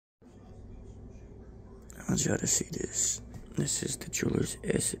want y'all to see this. This is the jeweler's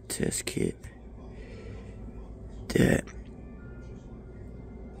acid test kit that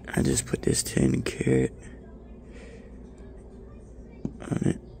I just put this 10 karat on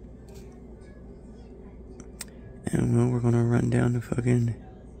it. And well, we're gonna run down the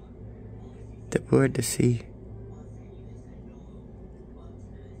board to see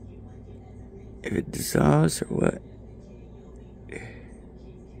if it dissolves or what.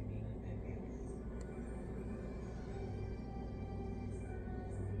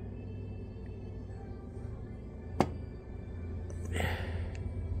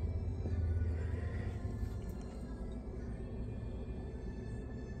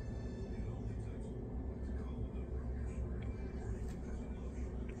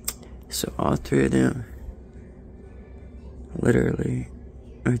 So all three of them literally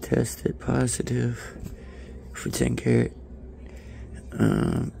are tested positive for 10 karat.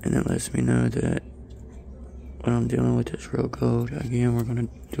 And that lets me know that what I'm dealing with is real gold. Again, we're gonna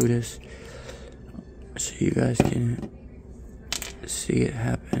do this so you guys can see it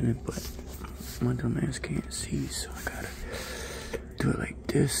happen, but my dumb ass can't see, so I gotta do it like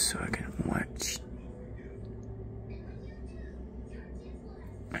this so I can watch.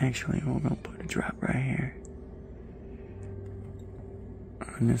 Actually, we're gonna put a drop right here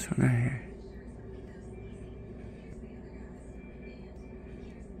on this one right here.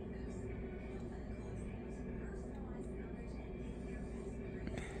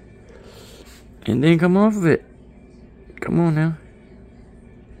 And then come off of it. Come on now.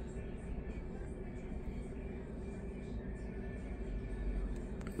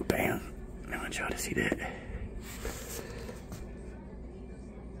 Bam. I want y'all to see that.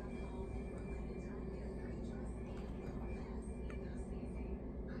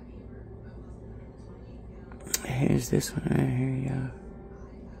 Here's this one right here, y'all.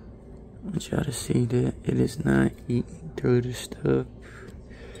 I want y'all to see that it is not eating through the stuff.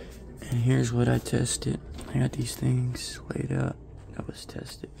 And here's what I tested. I got these things laid out. That was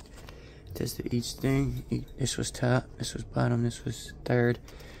tested. Tested each thing. This was top, this was bottom, this was third.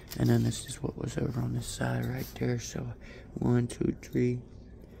 And then this is what was over on this side right there. So 1, 2, 3,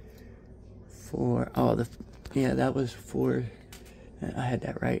 4. Oh, yeah, that was 4. I had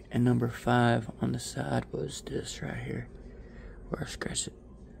that right. And number 5 on the side was this right here, where I scratched it.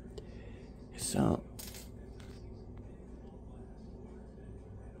 So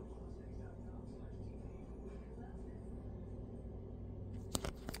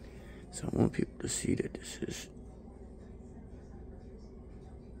I want people to see that this is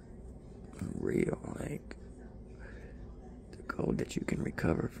real. Like, the gold that you can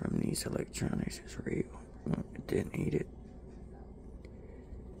recover from these electronics is real. It didn't eat it.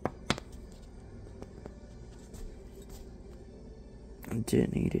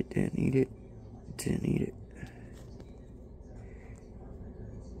 Didn't eat it, didn't eat it, didn't eat it.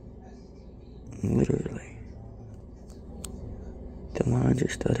 Literally. The lines are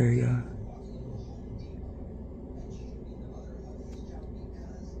stutter, y'all.